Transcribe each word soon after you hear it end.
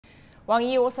Wang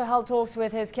Yi also held talks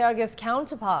with his Kyrgyz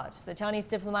counterpart. The Chinese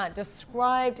diplomat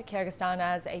described Kyrgyzstan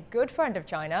as a good friend of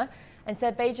China and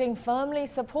said Beijing firmly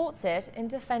supports it in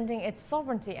defending its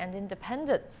sovereignty and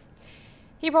independence.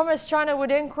 He promised China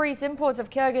would increase imports of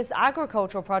Kyrgyz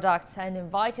agricultural products and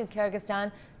invited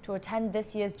Kyrgyzstan to attend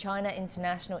this year's China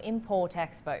International Import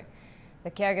Expo.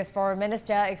 The Kyrgyz Foreign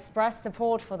Minister expressed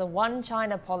support for the One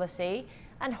China policy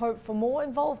and hoped for more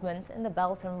involvement in the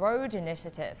Belt and Road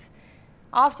Initiative.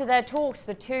 After their talks,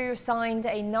 the two signed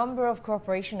a number of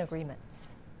cooperation agreements.